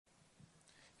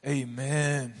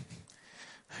Amen.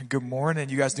 Good morning.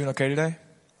 You guys doing okay today?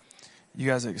 You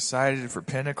guys excited for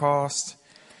Pentecost?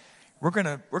 We're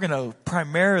gonna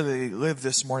primarily live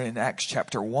this morning in Acts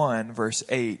chapter 1, verse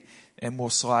 8, and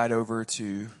we'll slide over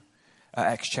to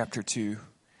Acts chapter 2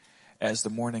 as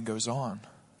the morning goes on.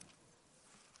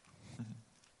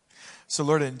 So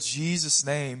Lord, in Jesus'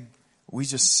 name, we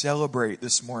just celebrate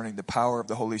this morning the power of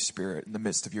the Holy Spirit in the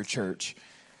midst of your church.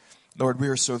 Lord, we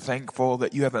are so thankful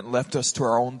that you haven't left us to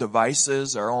our own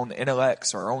devices, our own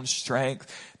intellects, our own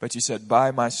strength, but you said,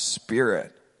 by my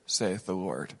Spirit, saith the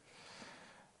Lord.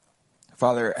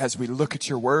 Father, as we look at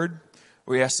your word,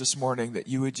 we ask this morning that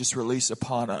you would just release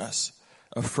upon us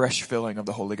a fresh filling of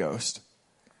the Holy Ghost,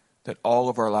 that all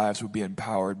of our lives would be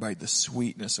empowered by the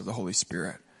sweetness of the Holy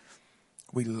Spirit.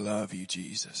 We love you,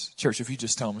 Jesus. Church, if you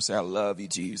just tell them, say, I love you,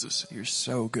 Jesus. You're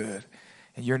so good.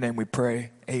 In your name we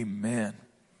pray, amen.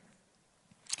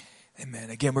 Amen.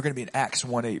 Again, we're going to be in Acts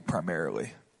 1:8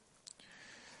 primarily.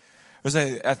 As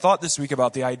I thought this week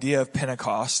about the idea of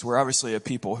Pentecost. We're obviously a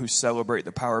people who celebrate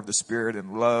the power of the Spirit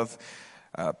and love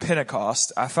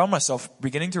Pentecost. I found myself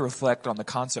beginning to reflect on the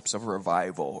concepts of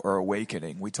revival or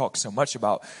awakening. We talk so much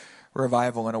about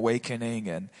revival and awakening,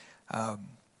 and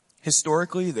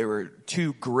historically, there were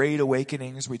two great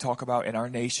awakenings we talk about in our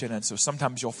nation. And so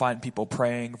sometimes you'll find people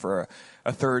praying for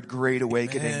a third great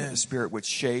awakening, that the Spirit would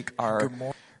shake our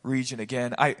region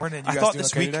again. I thought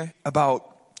this week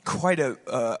about quite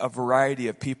a variety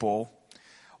of people.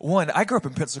 One, I grew up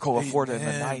in Pensacola, Florida in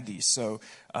the 90s. So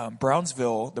the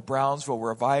Brownsville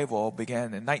revival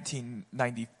began in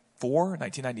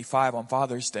 1995 on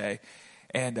Father's Day.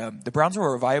 And the Brownsville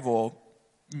revival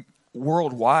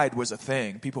worldwide was a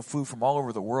thing. People flew from all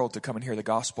over the world to come and hear the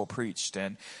gospel preached.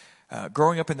 And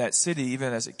growing up in that city,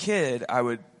 even as a kid,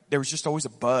 there was just always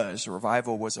a buzz.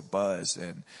 Revival was a buzz.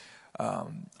 And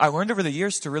I learned over the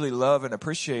years to really love and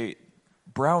appreciate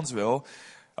Brownsville.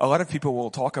 A lot of people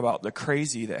will talk about the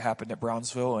crazy that happened at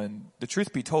Brownsville, and the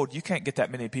truth be told, you can't get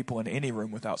that many people in any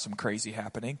room without some crazy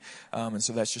happening. And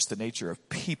so that's just the nature of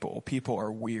people. People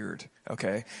are weird,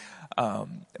 okay?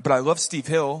 But I love Steve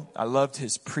Hill. I loved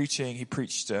his preaching. He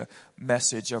preached a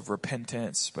message of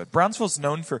repentance. But Brownsville's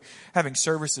known for having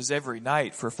services every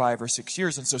night for 5 or 6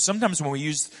 years. And so sometimes when we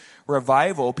use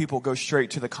revival, people go straight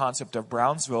to the concept of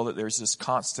Brownsville, that there's this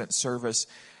constant service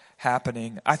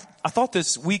happening. I thought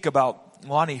this week about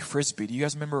Lonnie Frisbee. Do you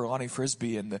guys remember Lonnie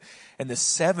Frisbee in the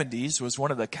 70s was one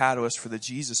of the catalysts for the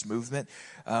Jesus movement?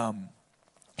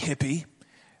 Hippie.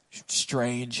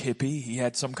 Strange hippie. He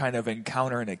had some kind of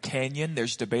encounter in a canyon.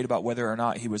 There's debate about whether or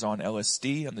not he was on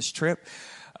LSD on this trip.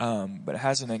 But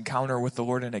has an encounter with the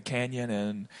Lord in a canyon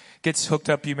and gets hooked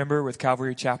up, you remember, with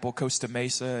Calvary Chapel, Costa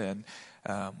Mesa, and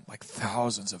like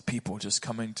thousands of people just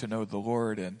coming to know the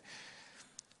Lord. And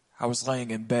I was laying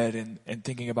in bed and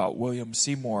thinking about William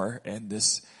Seymour and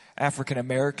this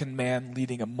African-American man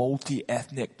leading a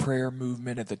multi-ethnic prayer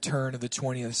movement at the turn of the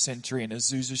 20th century in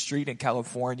Azusa Street in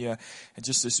California, and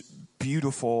just this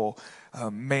beautiful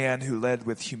man who led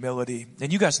with humility.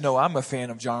 And you guys know I'm a fan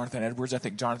of Jonathan Edwards. I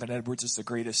think Jonathan Edwards is the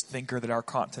greatest thinker that our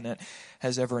continent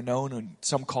has ever known, and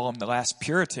some call him the last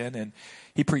Puritan. And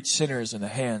he preached sinners in the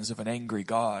hands of an angry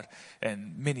God,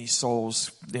 and many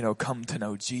souls, come to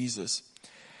know Jesus.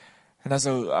 And as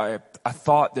I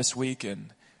thought this week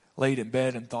and laid in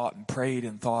bed and thought and prayed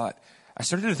and thought, I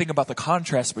started to think about the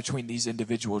contrast between these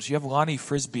individuals. You have Lonnie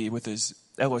Frisbee with his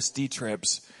LSD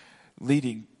trips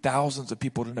leading thousands of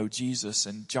people to know Jesus,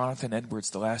 and Jonathan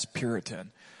Edwards, the last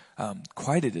Puritan.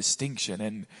 Quite a distinction.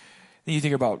 And then you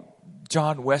think about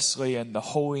John Wesley and the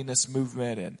holiness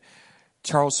movement, and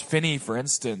Charles Finney, for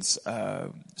instance,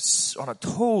 on a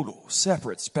total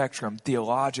separate spectrum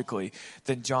theologically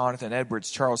than Jonathan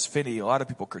Edwards. Charles Finney, a lot of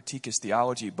people critique his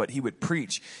theology, but he would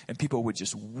preach and people would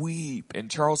just weep. And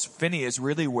Charles Finney is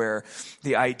really where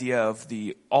the idea of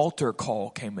the altar call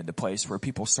came into place, where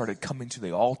people started coming to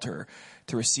the altar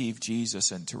to receive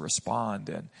Jesus and to respond.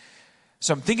 And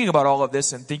so I'm thinking about all of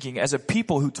this and thinking, as a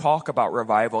people who talk about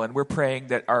revival, and we're praying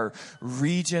that our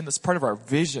region, that's part of our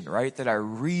vision, right? That our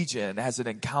region has an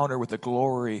encounter with the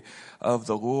glory of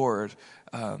the Lord.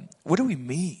 What do we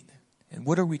mean? And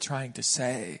what are we trying to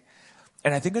say?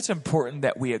 And I think it's important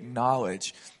that we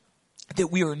acknowledge that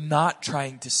we are not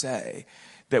trying to say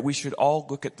that we should all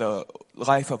look at the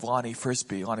life of Lonnie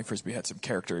Frisbee. Lonnie Frisbee had some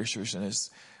character issues in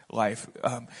his life.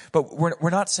 But we're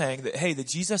not saying that, hey, the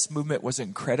Jesus movement was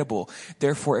incredible,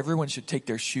 therefore everyone should take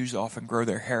their shoes off and grow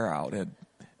their hair out and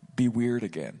be weird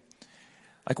again.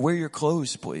 Like, wear your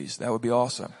clothes, please. That would be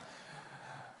awesome.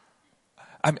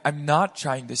 I'm not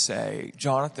trying to say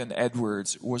Jonathan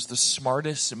Edwards was the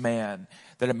smartest man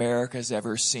that America has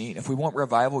ever seen. If we want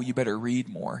revival, you better read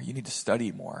more. You need to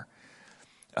study more.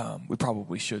 We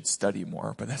probably should study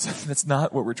more, but that's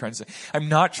not what we're trying to say. I'm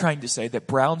not trying to say that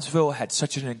Brownsville had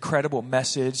such an incredible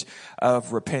message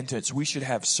of repentance. We should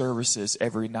have services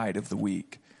every night of the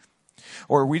week.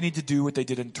 Or we need to do what they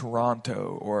did in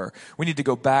Toronto. Or we need to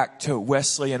go back to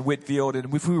Wesley and Whitfield.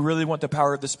 And if we really want the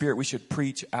power of the Spirit, we should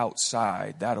preach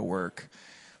outside. That'll work.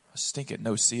 Stinking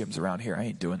no-see-ums around here. I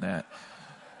ain't doing that.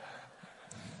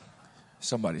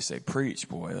 Somebody say, preach,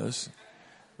 boy.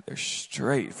 They're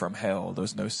straight from hell,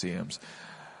 those no-see-ums.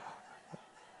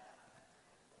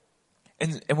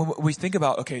 And when we think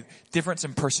about, okay, difference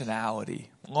in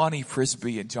personality, Lonnie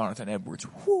Frisbee and Jonathan Edwards,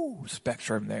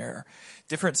 spectrum there.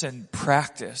 Difference in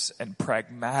practice and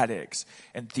pragmatics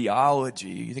and theology.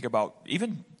 You think about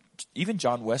even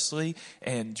John Wesley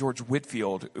and George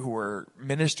Whitfield, who were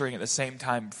ministering at the same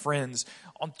time, friends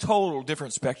on total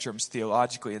different spectrums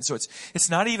theologically. And so it's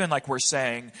not even like we're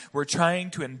saying we're trying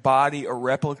to embody or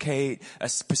replicate a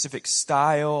specific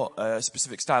style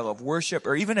of worship,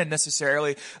 or even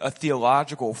necessarily a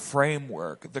theological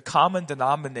framework. The common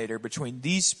denominator between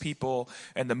these people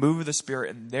and the move of the Spirit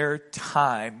in their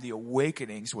time, the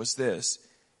awakenings, was this: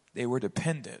 they were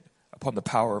dependent upon the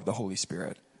power of the Holy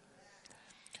Spirit.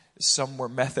 Some were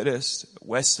Methodist,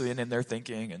 Wesleyan in their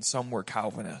thinking, and some were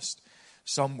Calvinist.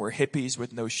 Some were hippies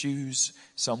with no shoes.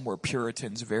 Some were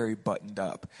Puritans, very buttoned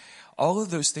up. All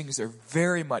of those things are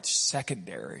very much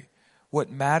secondary. What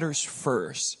matters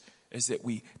first is that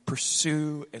we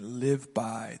pursue and live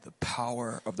by the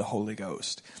power of the Holy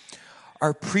Ghost.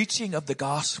 Our preaching of the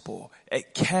gospel,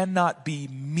 it cannot be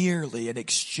merely an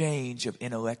exchange of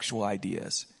intellectual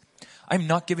ideas. I'm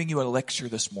not giving you a lecture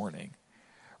this morning.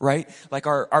 Right? Like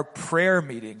our prayer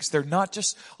meetings, they're not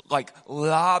just like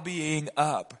lobbying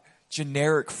up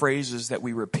generic phrases that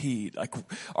we repeat. Like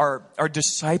our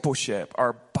discipleship,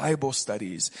 our Bible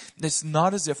studies. It's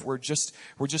not as if we're just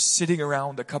sitting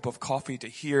around a cup of coffee to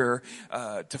hear,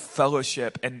 to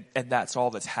fellowship, and that's all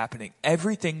that's happening.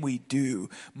 Everything we do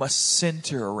must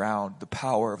center around the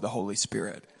power of the Holy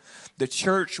Spirit. The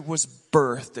church was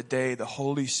birthed the day the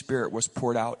Holy Spirit was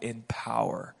poured out in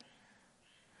power.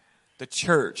 The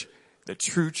church, the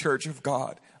true church of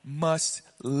God, must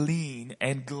lean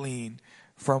and glean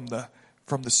from the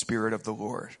Spirit of the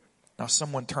Lord. Now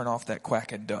someone turn off that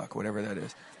quacking duck, whatever that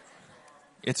is.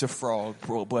 It's a fraud.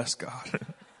 Well, bless God.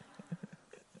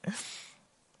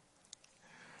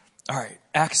 All right,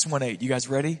 Acts 1:8. You guys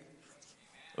ready?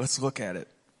 Let's look at it.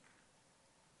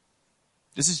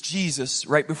 This is Jesus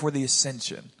right before the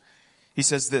ascension. He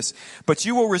says this: "But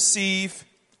you will receive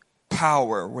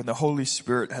power when the Holy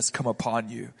Spirit has come upon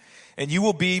you. And you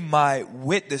will be my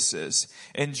witnesses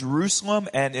in Jerusalem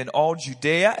and in all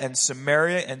Judea and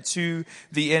Samaria and to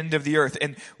the end of the earth."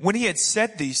 And when he had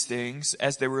said these things,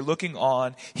 as they were looking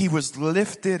on, he was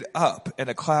lifted up, and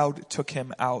a cloud took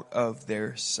him out of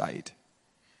their sight.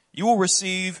 You will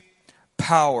receive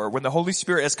power. When the Holy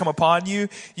Spirit has come upon you,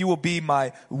 you will be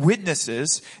my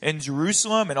witnesses in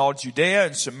Jerusalem and all Judea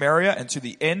and Samaria and to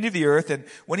the end of the earth. And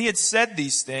when he had said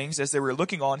these things, as they were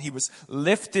looking on, he was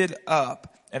lifted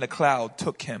up, and a cloud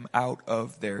took him out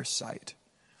of their sight.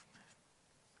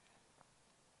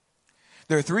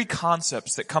 There are three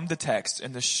concepts that come to text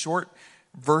in this short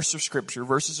verses of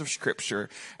Scripture,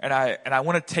 and I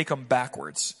want to take them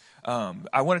backwards.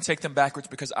 I want to take them backwards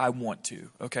because I want to,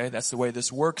 okay? That's the way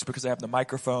this works. Because I have the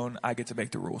microphone, I get to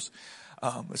make the rules.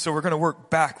 So we're going to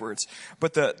work backwards.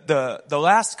 But the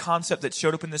last concept that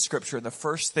showed up in the Scripture, and the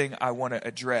first thing I want to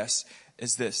address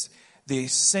is this: the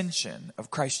ascension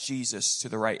of Christ Jesus to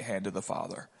the right hand of the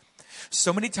Father.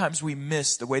 So many times we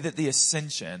miss the way that the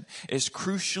ascension is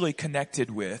crucially connected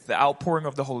with the outpouring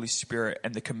of the Holy Spirit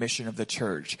and the commission of the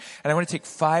church. And I want to take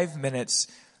 5 minutes.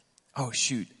 Oh,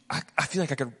 shoot. I feel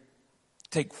like I could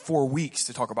take 4 weeks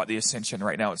to talk about the ascension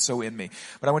right now. It's so in me.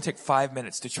 But I want to take 5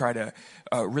 minutes to try to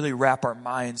really wrap our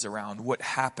minds around what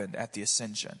happened at the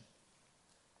ascension.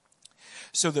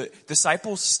 So the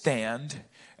disciples stand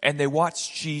and they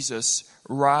watch Jesus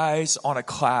rise on a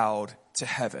cloud to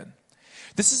heaven.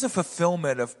 This is a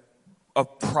fulfillment of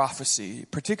prophecy,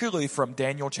 particularly from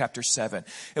Daniel chapter 7.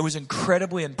 It was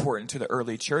incredibly important to the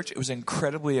early church. It was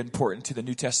incredibly important to the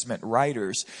New Testament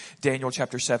writers. Daniel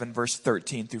chapter 7, verse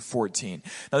 13 through 14.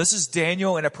 Now this is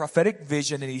Daniel in a prophetic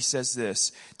vision, and he says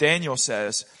this. Daniel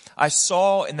says, "I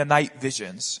saw in the night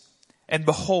visions, and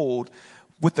behold,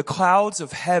 with the clouds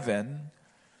of heaven,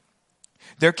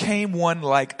 there came one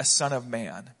like a son of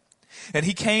man. And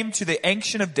he came to the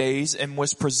Ancient of Days and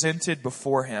was presented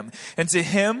before him. And to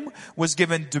him was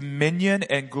given dominion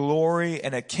and glory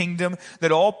and a kingdom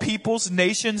that all peoples,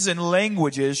 nations, and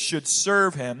languages should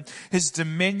serve him. His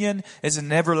dominion is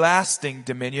an everlasting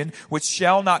dominion which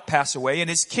shall not pass away, and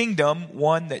his kingdom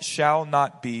one that shall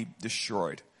not be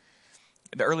destroyed.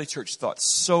 The early church thought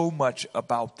so much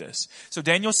about this. So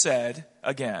Daniel said,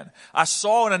 again, I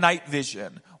saw in a night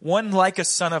vision one like a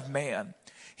son of man.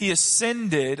 He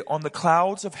ascended on the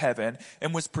clouds of heaven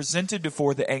and was presented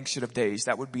before the Ancient of Days.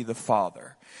 That would be the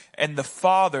Father. And the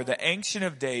Father, the Ancient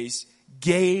of Days,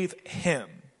 gave him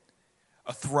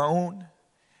a throne,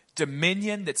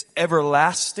 dominion that's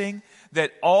everlasting,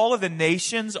 that all of the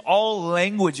nations, all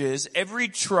languages, every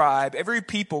tribe, every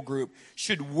people group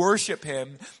should worship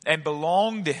him and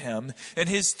belong to him. And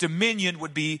his dominion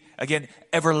would be, again,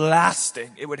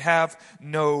 everlasting. It would have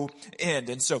no end.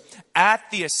 And so at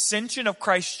the ascension of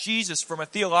Christ Jesus, from a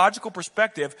theological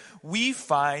perspective, we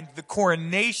find the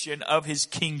coronation of his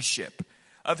kingship,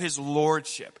 of his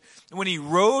lordship. When he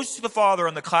rose to the Father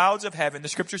on the clouds of heaven, the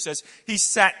scripture says he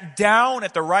sat down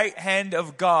at the right hand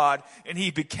of God and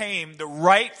he became the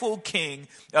rightful king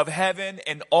of heaven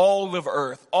and all of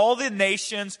earth. All the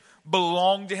nations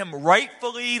belong to him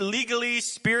rightfully, legally,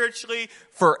 spiritually,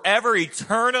 forever,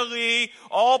 eternally.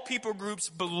 All people groups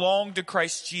belong to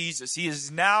Christ Jesus. He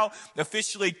is now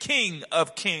officially King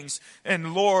of kings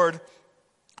and Lord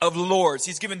of lords.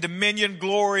 He's given dominion,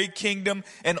 glory, kingdom,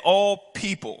 and all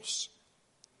peoples.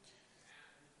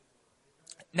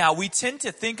 Now, we tend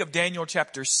to think of Daniel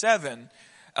chapter 7,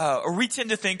 or we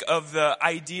tend to think of the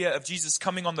idea of Jesus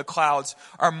coming on the clouds.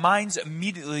 Our minds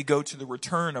immediately go to the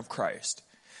return of Christ.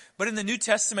 But in the New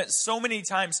Testament, so many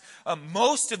times,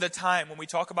 most of the time when we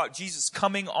talk about Jesus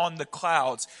coming on the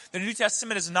clouds, the New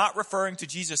Testament is not referring to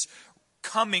Jesus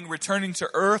coming, returning to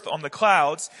earth on the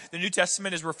clouds. The New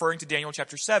Testament is referring to Daniel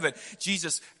chapter 7,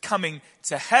 Jesus coming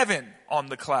to heaven on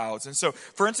the clouds. And so,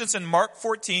 for instance, in Mark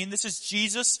 14, this is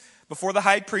Jesus before the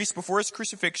high priest, before his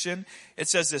crucifixion. It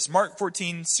says this, Mark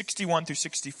 14, 61 through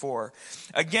 64.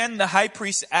 Again, the high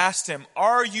priest asked him,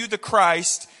 "Are you the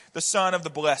Christ, the Son of the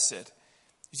Blessed?"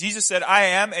 Jesus said, "I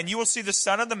am, and you will see the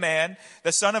Son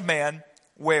of Man,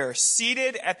 where?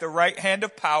 Seated at the right hand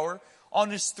of power, on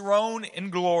his throne in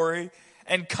glory,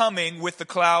 and coming with the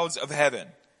clouds of heaven."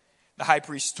 The high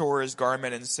priest tore his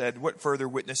garment and said, "What further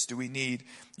witness do we need?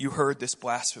 You heard this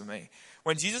blasphemy."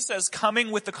 When Jesus says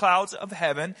coming with the clouds of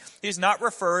heaven, he is not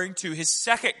referring to his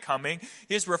second coming.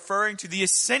 He is referring to the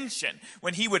ascension,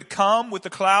 when he would come with the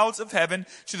clouds of heaven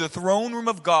to the throne room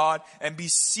of God and be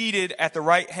seated at the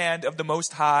right hand of the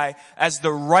Most High as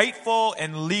the rightful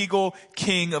and legal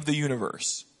King of the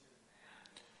universe.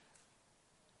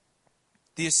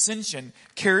 The ascension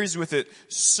carries with it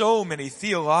so many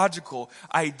theological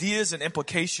ideas and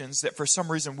implications that for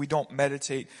some reason we don't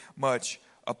meditate much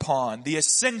upon. The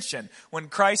ascension, when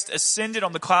Christ ascended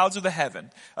on the clouds of the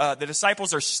heaven, the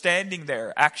disciples are standing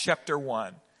there, Acts chapter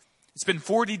 1. It's been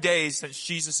 40 days since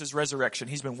Jesus' resurrection.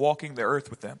 He's been walking the earth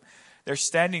with them. They're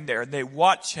standing there and they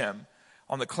watch him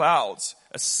on the clouds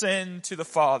ascend to the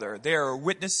Father. They are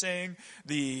witnessing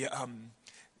the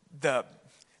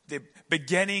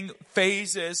beginning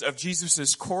phases of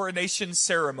Jesus' coronation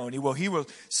ceremony. Well, he will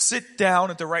sit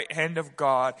down at the right hand of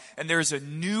God, and there's a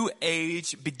new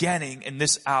age beginning in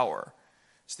this hour.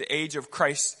 It's the age of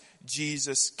Christ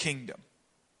Jesus' kingdom.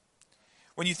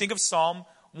 When you think of Psalm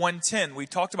 110, we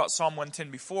talked about Psalm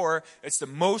 110 before. It's the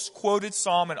most quoted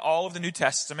psalm in all of the New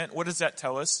Testament. What does that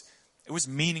tell us? It was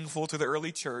meaningful to the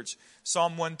early church.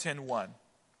 Psalm 110:1.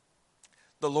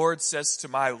 The Lord says to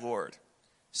my Lord,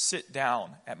 "Sit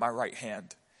down at my right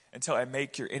hand until I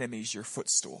make your enemies your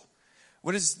footstool."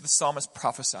 What is the psalmist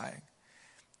prophesying?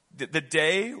 The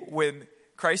day when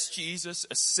Christ Jesus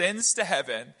ascends to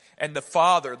heaven and the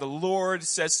Father, the Lord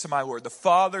says to my Lord, the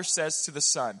Father says to the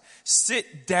Son,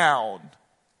 "Sit down,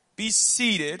 be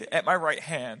seated at my right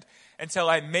hand until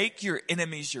I make your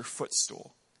enemies your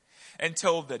footstool,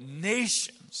 until the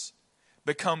nations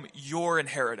become your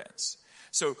inheritance."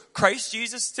 So Christ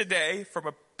Jesus today, from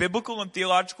a biblical and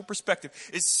theological perspective,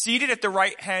 is seated at the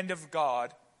right hand of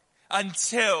God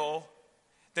until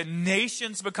the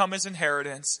nations become his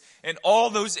inheritance and all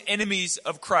those enemies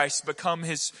of Christ become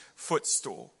his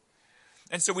footstool.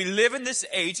 And so we live in this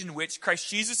age in which Christ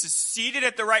Jesus is seated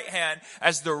at the right hand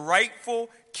as the rightful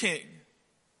king.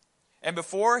 And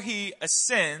before he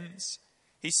ascends,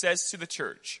 he says to the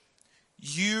church,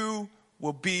 "You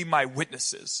will be my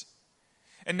witnesses."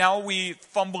 And now we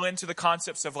fumble into the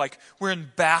concepts of we're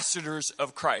ambassadors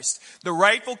of Christ. The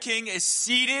rightful king is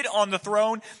seated on the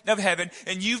throne of heaven,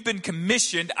 and you've been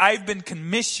commissioned, I've been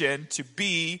commissioned to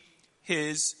be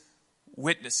his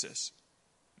witnesses.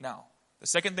 Now, the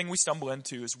second thing we stumble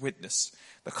into is witness.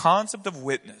 The concept of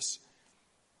witness.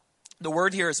 The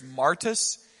word here is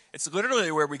martus. It's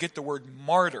literally where we get the word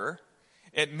martyr.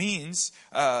 It means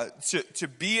to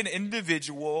be an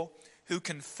individual who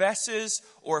confesses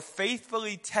or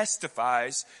faithfully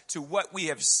testifies to what we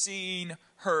have seen,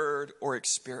 heard, or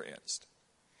experienced.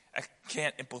 I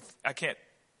can't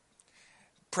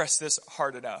press this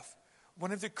hard enough.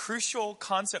 One of the crucial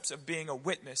concepts of being a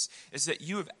witness is that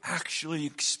you have actually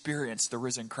experienced the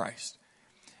risen Christ.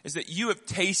 Is that you have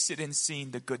tasted and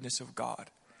seen the goodness of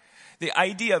God. The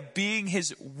idea of being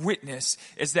his witness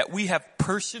is that we have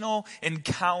personal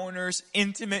encounters,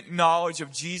 intimate knowledge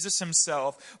of Jesus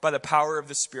himself by the power of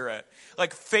the Spirit.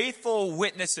 Like faithful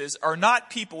witnesses are not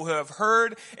people who have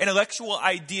heard intellectual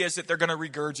ideas that they're going to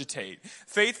regurgitate.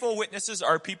 Faithful witnesses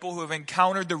are people who have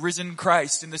encountered the risen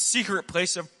Christ in the secret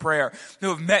place of prayer, who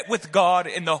have met with God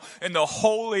in the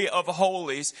holy of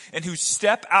holies, and who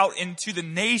step out into the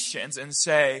nations and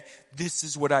say, this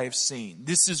is what I have seen.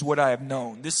 This is what I have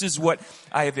known. This is what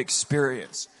I have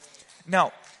experienced.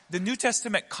 Now, the New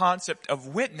Testament concept of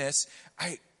witness,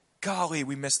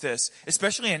 we miss this,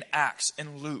 especially in Acts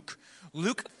and Luke.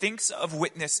 Luke thinks of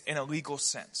witness in a legal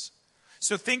sense.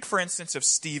 So think, for instance, of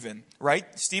Stephen, right?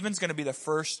 Stephen's going to be the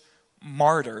first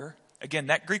martyr. Again,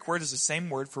 that Greek word is the same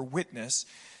word for witness.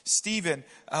 Stephen,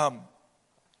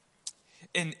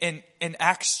 in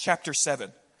Acts chapter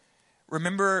 7,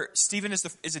 remember, Stephen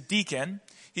is a deacon.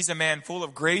 He's a man full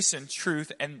of grace and truth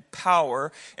and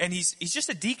power. And he's just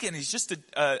a deacon. He's just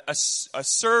a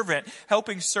servant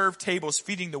helping serve tables,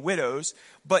 feeding the widows.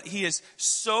 But he is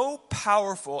so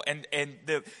powerful. And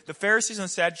the Pharisees and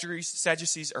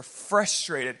Sadducees are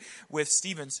frustrated with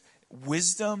Stephen's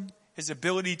wisdom, his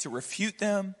ability to refute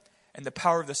them, and the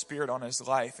power of the Spirit on his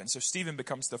life. And so Stephen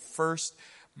becomes the first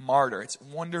martyr. It's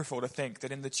wonderful to think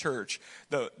that in the church,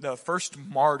 the first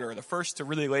martyr, the first to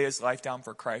really lay his life down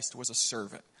for Christ, was a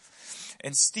servant.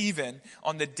 And Stephen,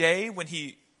 on the day when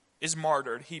he is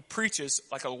martyred, he preaches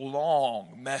like a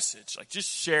long message, like just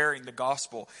sharing the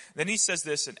gospel. Then he says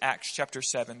this in Acts chapter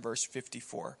 7, verse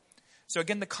 54. So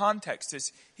again, the context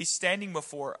is he's standing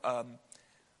before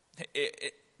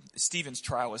Stephen's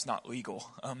trial is not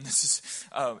legal. This is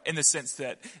in the sense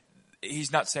that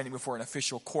he's not standing before an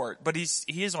official court, but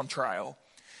he is on trial.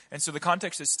 And so the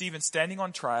context is Stephen standing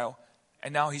on trial,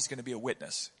 and now he's going to be a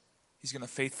witness. He's going to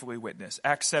faithfully witness.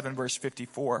 Acts 7, verse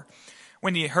 54.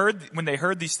 When they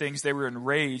heard these things, they were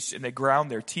enraged, and they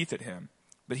ground their teeth at him.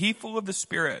 But he, full of the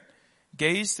Spirit,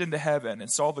 gazed into heaven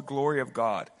and saw the glory of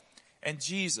God, and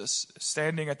Jesus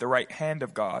standing at the right hand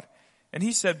of God. And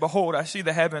he said, "Behold, I see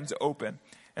the heavens open,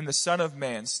 and the Son of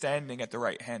Man standing at the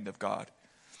right hand of God."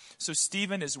 So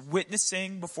Stephen is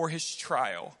witnessing before his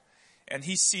trial, and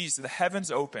he sees the heavens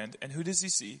opened. And who does he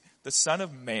see? The Son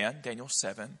of Man, Daniel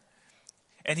 7.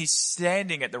 And he's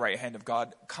standing at the right hand of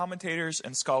God. Commentators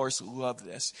and scholars love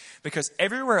this, because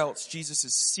everywhere else Jesus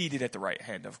is seated at the right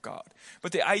hand of God.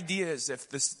 But the idea is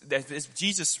if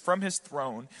Jesus from his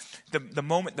throne, the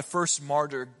moment the first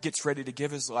martyr gets ready to give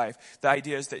his life, the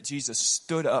idea is that Jesus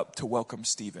stood up to welcome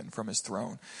Stephen from his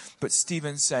throne. But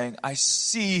Stephen's saying, I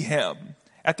see him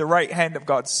at the right hand of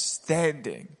God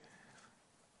standing.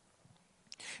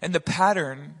 And the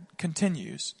pattern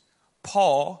continues.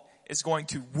 Paul is going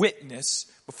to witness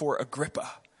before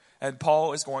Agrippa. And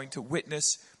Paul is going to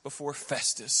witness before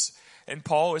Festus. And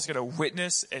Paul is going to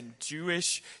witness in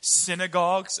Jewish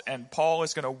synagogues. And Paul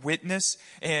is going to witness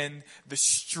in the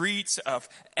streets of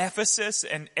Ephesus.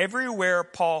 And everywhere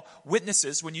Paul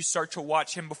witnesses, when you start to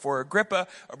watch him before Agrippa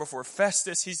or before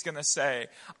Festus, he's going to say,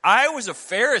 I was a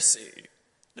Pharisee.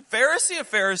 The Pharisee of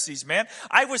Pharisees, man.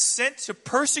 I was sent to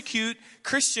persecute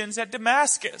Christians at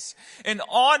Damascus. And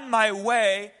on my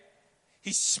way,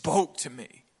 he spoke to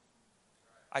me.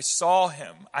 I saw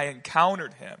him. I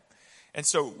encountered him. And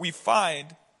so we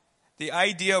find the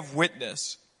idea of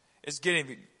witness is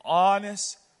getting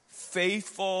honest,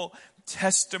 faithful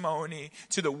testimony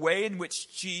to the way in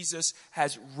which Jesus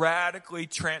has radically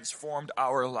transformed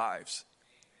our lives.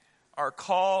 Our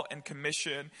call and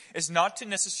commission is not to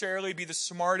necessarily be the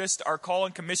smartest. Our call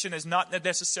and commission is not to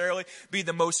necessarily be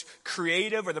the most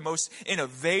creative or the most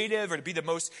innovative or to be the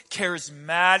most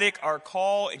charismatic. Our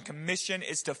call and commission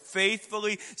is to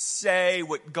faithfully say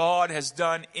what God has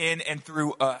done in and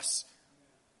through us.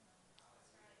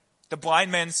 The blind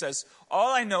man says,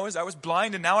 all I know is I was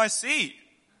blind and now I see.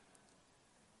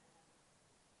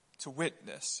 To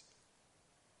witness.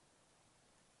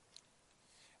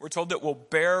 We're told that we'll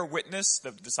bear witness.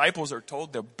 The disciples are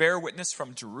told they'll bear witness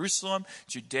from Jerusalem,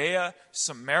 Judea,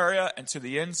 Samaria, and to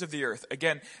the ends of the earth.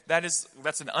 Again,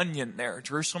 that's an onion there.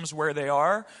 Jerusalem's where they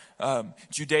are.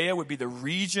 Judea would be the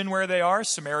region where they are.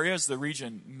 Samaria is the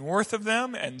region north of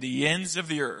them, and the ends of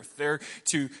the earth. They're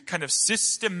to kind of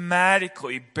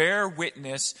systematically bear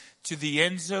witness to the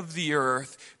ends of the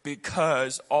earth,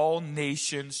 because all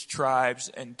nations, tribes,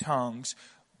 and tongues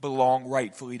belong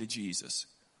rightfully to Jesus.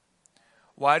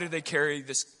 Why do they carry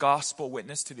this gospel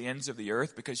witness to the ends of the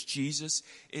earth? Because Jesus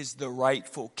is the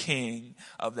rightful king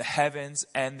of the heavens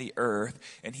and the earth,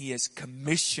 and he has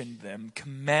commissioned them,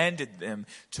 commanded them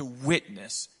to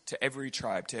witness to every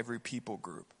tribe, to every people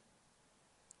group.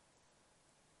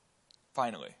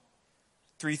 Finally,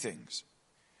 3 things.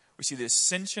 We see the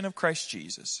ascension of Christ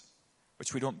Jesus,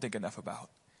 which we don't think enough about.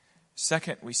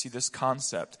 Second, we see this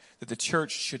concept that the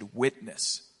church should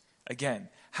witness. Again,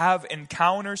 have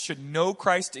encounters, should know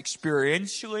Christ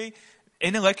experientially,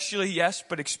 intellectually, yes,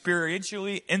 but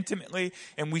experientially, intimately,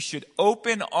 and we should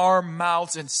open our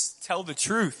mouths and tell the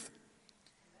truth.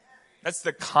 That's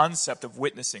the concept of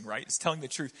witnessing, right? It's telling the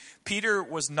truth. Peter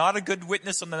was not a good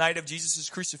witness on the night of Jesus'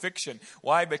 crucifixion.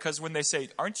 Why? Because when they say,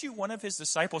 "Aren't you one of his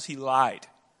disciples?" he lied.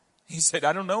 He said,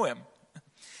 "I don't know him."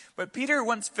 But Peter,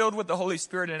 once filled with the Holy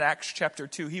Spirit in Acts chapter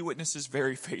 2, he witnesses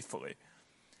very faithfully.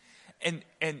 And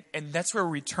that's where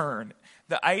we turn.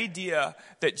 The idea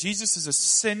that Jesus is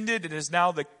ascended and is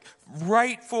now the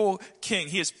rightful king.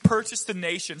 He has purchased the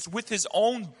nations with his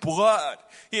own blood.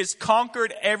 He has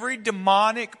conquered every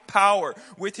demonic power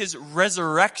with his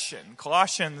resurrection.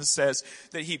 Colossians says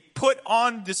that he put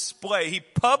on display, he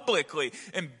publicly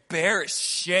embarrassed,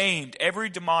 shamed every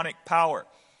demonic power.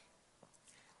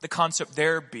 The concept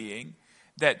there being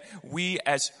that we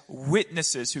as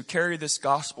witnesses who carry this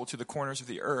gospel to the corners of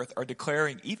the earth are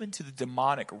declaring even to the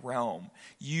demonic realm,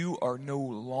 you are no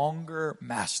longer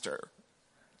master.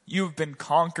 You've been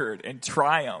conquered and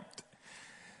triumphed.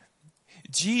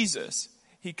 Jesus,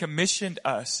 he commissioned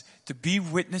us to be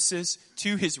witnesses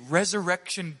to his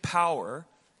resurrection power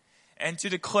and to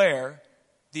declare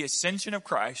the ascension of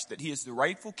Christ, that he is the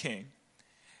rightful king.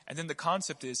 And then the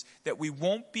concept is that we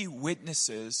won't be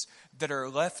witnesses that are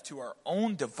left to our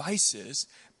own devices,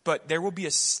 but there will be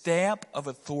a stamp of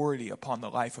authority upon the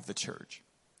life of the church.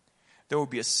 There will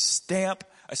be a stamp,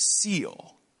 a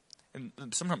seal. And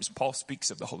sometimes Paul speaks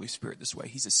of the Holy Spirit this way.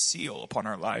 He's a seal upon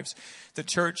our lives. The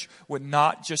church would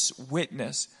not just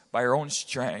witness by her own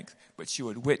strength, but she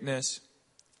would witness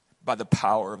by the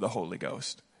power of the Holy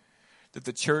Ghost. That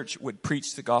the church would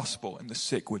preach the gospel and the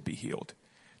sick would be healed.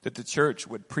 That the church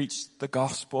would preach the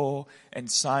gospel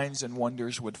and signs and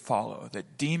wonders would follow.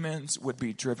 That demons would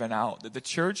be driven out. That the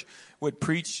church would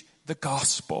preach the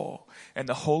gospel and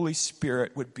the Holy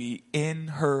Spirit would be in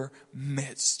her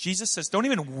midst. Jesus says, don't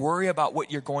even worry about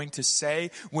what you're going to say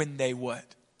when they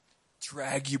what?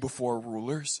 Drag you before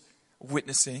rulers,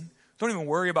 witnessing. Don't even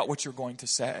worry about what you're going to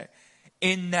say.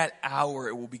 In that hour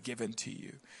it will be given to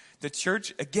you. The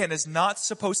church, again, is not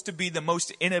supposed to be the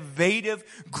most innovative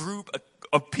group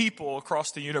of people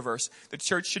across the universe. The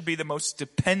church should be the most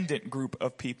dependent group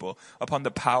of people upon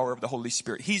the power of the Holy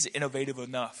Spirit. He's innovative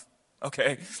enough,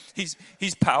 okay? He's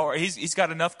power. He's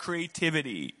got enough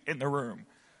creativity in the room.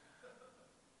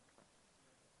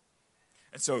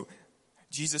 And so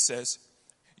Jesus says,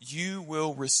 you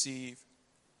will receive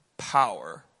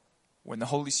power when the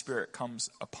Holy Spirit comes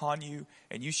upon you,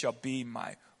 and you shall be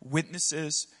my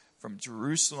witnesses from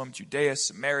Jerusalem, Judea,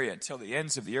 Samaria, until the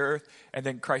ends of the earth. And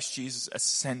then Christ Jesus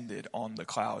ascended on the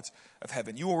clouds of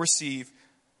heaven. You will receive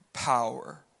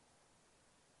power.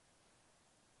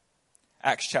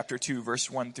 Acts chapter 2, verse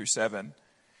 1 through 7.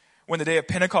 When the day of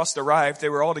Pentecost arrived, they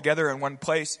were all together in one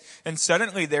place. And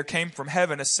suddenly there came from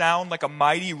heaven a sound like a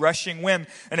mighty rushing wind,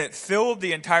 and it filled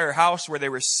the entire house where they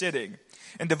were sitting.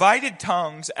 And divided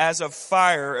tongues as of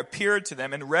fire appeared to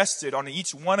them and rested on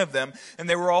each one of them. And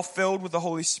they were all filled with the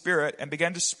Holy Spirit and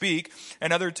began to speak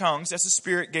in other tongues as the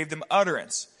Spirit gave them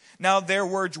utterance. Now there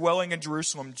were dwelling in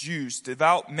Jerusalem Jews,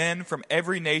 devout men from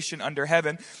every nation under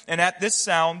heaven. And at this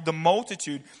sound the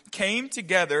multitude came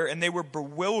together, and they were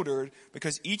bewildered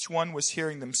because each one was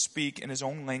hearing them speak in his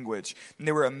own language. And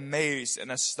they were amazed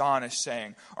and astonished,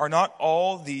 saying, are not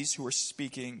all these who are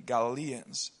speaking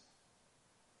Galileans?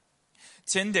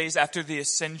 10 days after the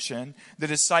ascension, the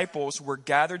disciples were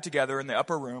gathered together in the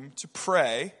upper room to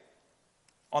pray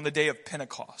on the day of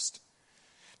Pentecost.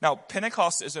 Now,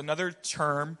 Pentecost is another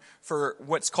term for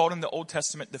what's called in the Old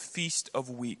Testament the Feast of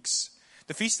Weeks.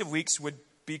 The Feast of Weeks would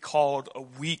be called a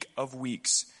Week of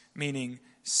Weeks, meaning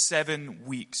 7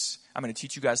 weeks. I'm going to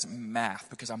teach you guys math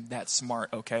because I'm that smart,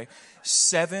 okay?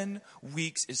 7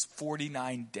 weeks is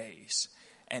 49 days.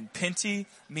 And Penti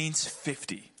means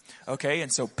 50, okay?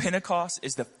 And so Pentecost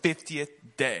is the 50th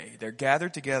day. They're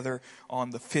gathered together on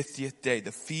the 50th day,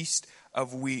 the Feast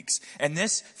of Weeks. And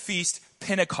this feast,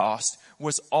 Pentecost,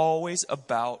 was always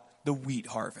about the wheat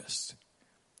harvest.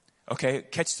 Okay,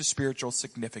 catch the spiritual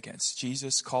significance.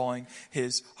 Jesus calling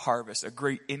his harvest a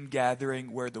great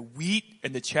ingathering where the wheat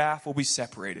and the chaff will be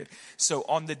separated. So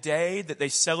on the day that they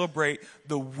celebrate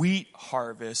the wheat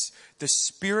harvest, the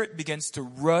Spirit begins to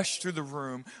rush through the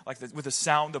room with the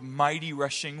sound of mighty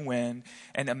rushing wind.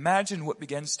 And imagine what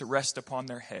begins to rest upon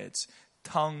their heads.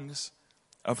 Tongues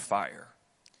of fire.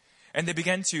 And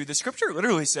the scripture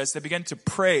literally says they began to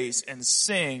praise and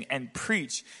sing and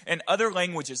preach in other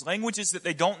languages that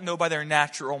they don't know by their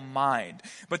natural mind.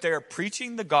 But they are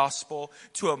preaching the gospel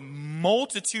to a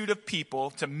multitude of people,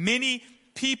 to many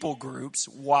people groups.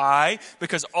 Why?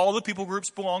 Because all the people groups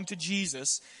belong to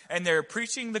Jesus. And they're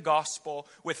preaching the gospel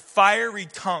with fiery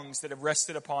tongues that have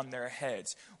rested upon their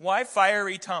heads. Why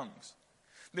fiery tongues?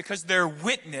 Because their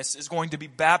witness is going to be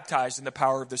baptized in the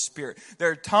power of the Spirit.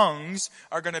 Their tongues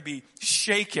are going to be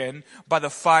shaken by the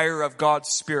fire of God's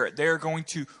Spirit. They are going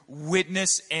to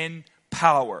witness in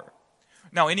power.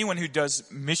 Now, anyone who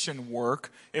does mission work,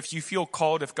 if you feel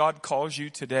called, if God calls you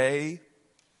today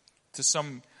to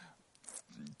some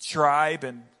tribe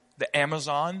in the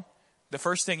Amazon, the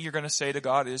first thing you're going to say to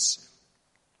God is,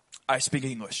 I speak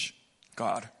English,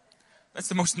 God. That's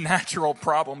the most natural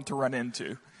problem to run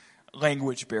into.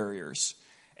 Language barriers.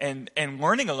 And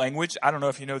learning a language, I don't know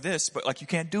if you know this, but you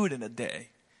can't do it in a day.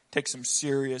 It takes some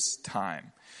serious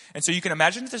time. And so you can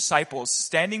imagine the disciples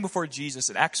standing before Jesus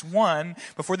in Acts 1,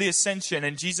 before the ascension,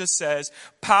 and Jesus says,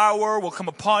 power will come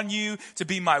upon you to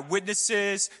be my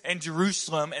witnesses in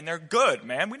Jerusalem. And they're good,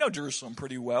 man. We know Jerusalem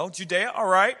pretty well. Judea, all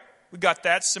right. We got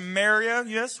that. Samaria,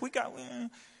 yes, we got.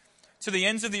 To the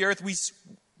ends of the earth, we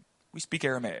speak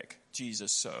Aramaic.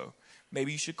 Jesus, so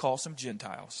maybe you should call some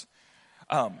Gentiles.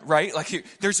 Right?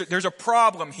 There's a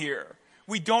problem here.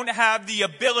 We don't have the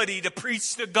ability to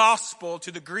preach the gospel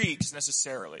to the Greeks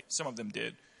necessarily. Some of them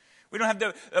did. We don't have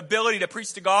the ability to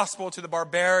preach the gospel to the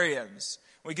barbarians.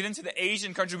 When we get into the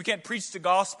Asian countries, we can't preach the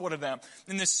gospel to them.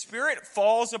 And the Spirit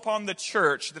falls upon the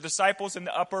church, the disciples in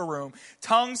the upper room.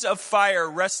 Tongues of fire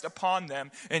rest upon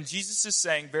them. And Jesus is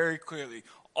saying very clearly,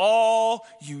 all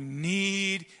you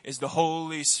need is the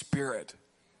Holy Spirit.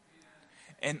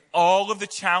 And all of the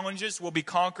challenges will be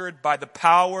conquered by the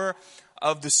power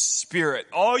of the Spirit.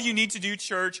 All you need to do,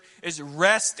 church, is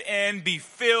rest and be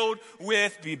filled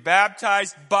with, be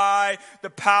baptized by the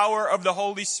power of the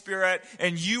Holy Spirit.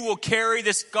 And you will carry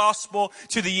this gospel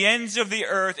to the ends of the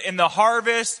earth. And the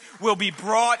harvest will be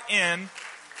brought in.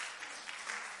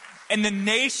 And the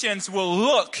nations will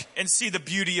look and see the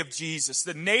beauty of Jesus.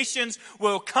 The nations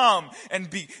will come and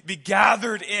be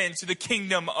gathered into the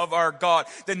kingdom of our God.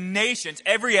 The nations,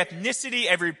 every ethnicity,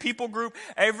 every people group,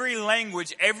 every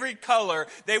language, every color,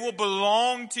 they will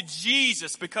belong to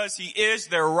Jesus because he is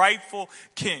their rightful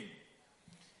king.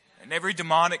 And every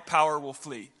demonic power will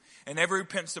flee. And every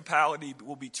principality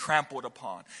will be trampled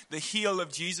upon. The heel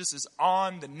of Jesus is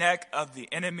on the neck of the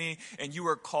enemy, and you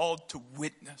are called to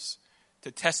witness, to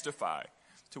testify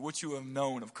to what you have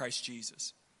known of Christ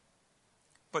Jesus.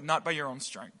 But not by your own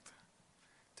strength.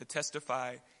 To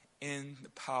testify in the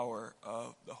power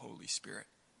of the Holy Spirit.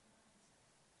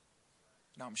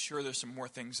 Now I'm sure there's some more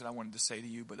things that I wanted to say to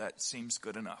you, but that seems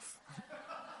good enough.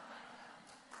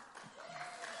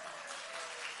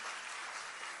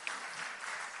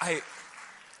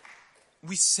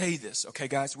 We say this, okay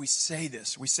guys? We say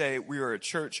this. We say we are a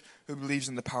church who believes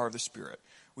in the power of the Spirit.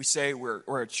 We say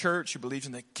we're a church who believes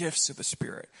in the gifts of the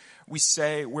Spirit. We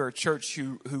say we're a church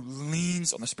who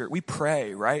leans on the Spirit. We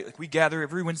pray, right? We gather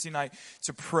every Wednesday night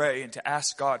to pray and to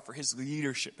ask God for his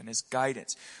leadership and his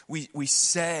guidance. We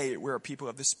say we're a people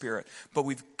of the Spirit, but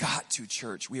we've got to,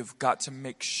 church. We have got to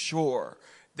make sure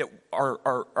that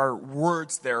our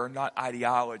words there are not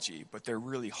ideology, but they're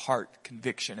really heart,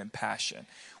 conviction, and passion.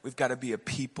 We've got to be a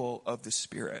people of the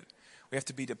Spirit. We have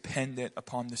to be dependent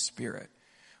upon the Spirit.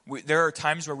 There are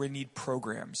times where we need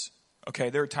programs, okay?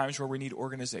 There are times where we need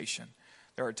organization.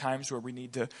 There are times where we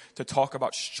need to talk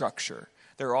about structure.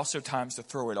 There are also times to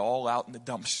throw it all out in the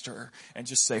dumpster and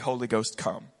just say, Holy Ghost,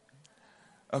 come.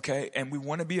 Okay? And we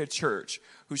want to be a church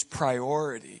whose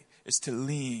priority is to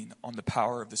lean on the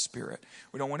power of the Spirit.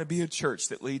 We don't want to be a church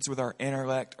that leads with our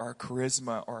intellect, our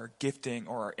charisma, or our gifting,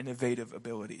 or our innovative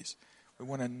abilities. We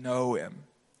want to know him.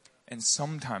 And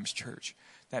sometimes, church,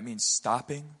 that means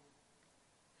stopping,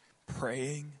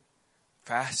 praying,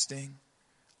 fasting,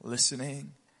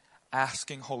 listening,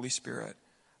 asking Holy Spirit,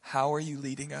 how are you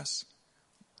leading us?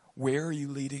 Where are you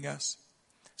leading us?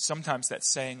 Sometimes that's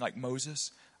saying, like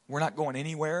Moses, we're not going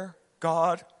anywhere,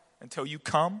 God, until you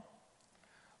come.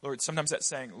 Lord, sometimes that's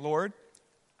saying, Lord,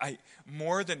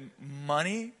 more than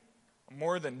money,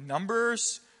 more than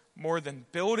numbers, more than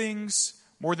buildings,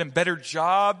 more than better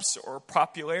jobs or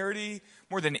popularity,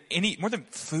 more than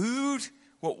food,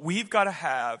 what we've got to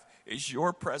have is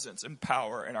your presence and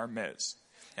power in our midst.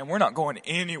 And we're not going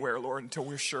anywhere, Lord, until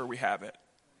we're sure we have it.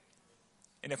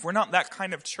 And if we're not that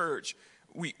kind of church,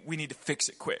 we need to fix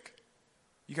it quick.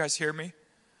 You guys hear me?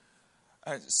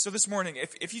 So this morning,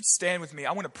 if you'd stand with me,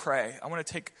 I want to pray. I want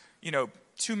to take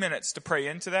 2 minutes to pray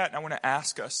into that. And I want to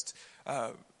ask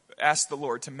the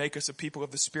Lord to make us a people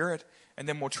of the Spirit. And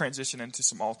then we'll transition into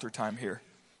some altar time here.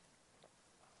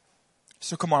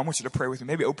 So come on, I want you to pray with me.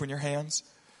 Maybe open your hands.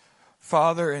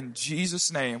 Father, in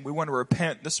Jesus' name, we want to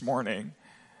repent this morning.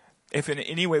 If in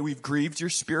any way we've grieved your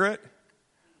Spirit,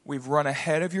 we've run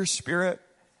ahead of your Spirit.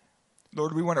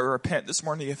 Lord, we want to repent this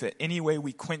morning if in any way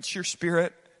we quench your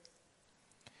Spirit.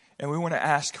 And we want to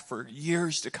ask for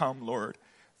years to come, Lord,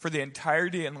 for the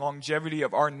entirety and longevity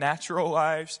of our natural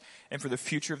lives and for the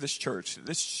future of this church.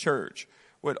 This church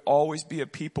would always be a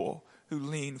people who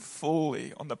lean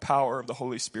fully on the power of the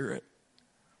Holy Spirit.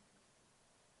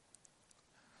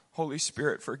 Holy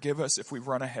Spirit, forgive us if we've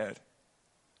run ahead.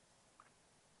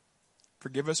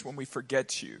 Forgive us when we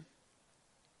forget you.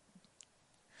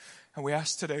 And we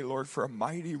ask today, Lord, for a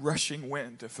mighty rushing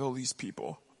wind to fill these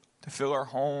people, to fill our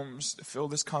homes, to fill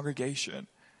this congregation.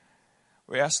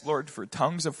 We ask, Lord, for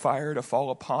tongues of fire to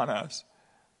fall upon us.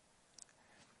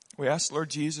 We ask, Lord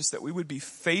Jesus, that we would be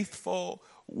faithful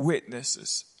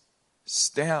witnesses,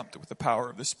 stamped with the power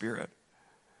of the Spirit.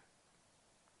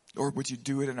 Lord, would you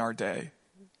do it in our day?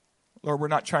 Lord, we're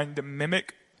not trying to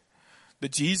mimic the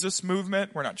Jesus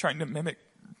movement. We're not trying to mimic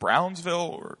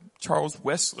Brownsville or Charles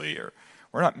Wesley, or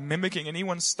we're not mimicking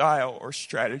anyone's style or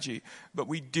strategy, but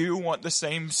we do want the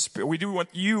same Spirit. We do want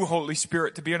you, Holy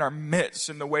Spirit, to be in our midst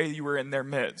in the way you were in their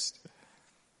midst.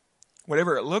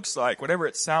 Whatever it looks like, whatever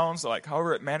it sounds like,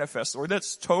 however it manifests, Lord,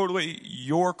 that's totally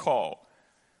your call.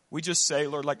 We just say,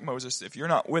 Lord, like Moses, if you're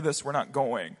not with us, we're not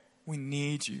going. We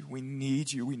need you. We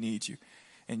need you. We need you.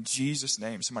 In Jesus'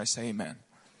 name, somebody say amen.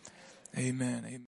 Amen. Amen.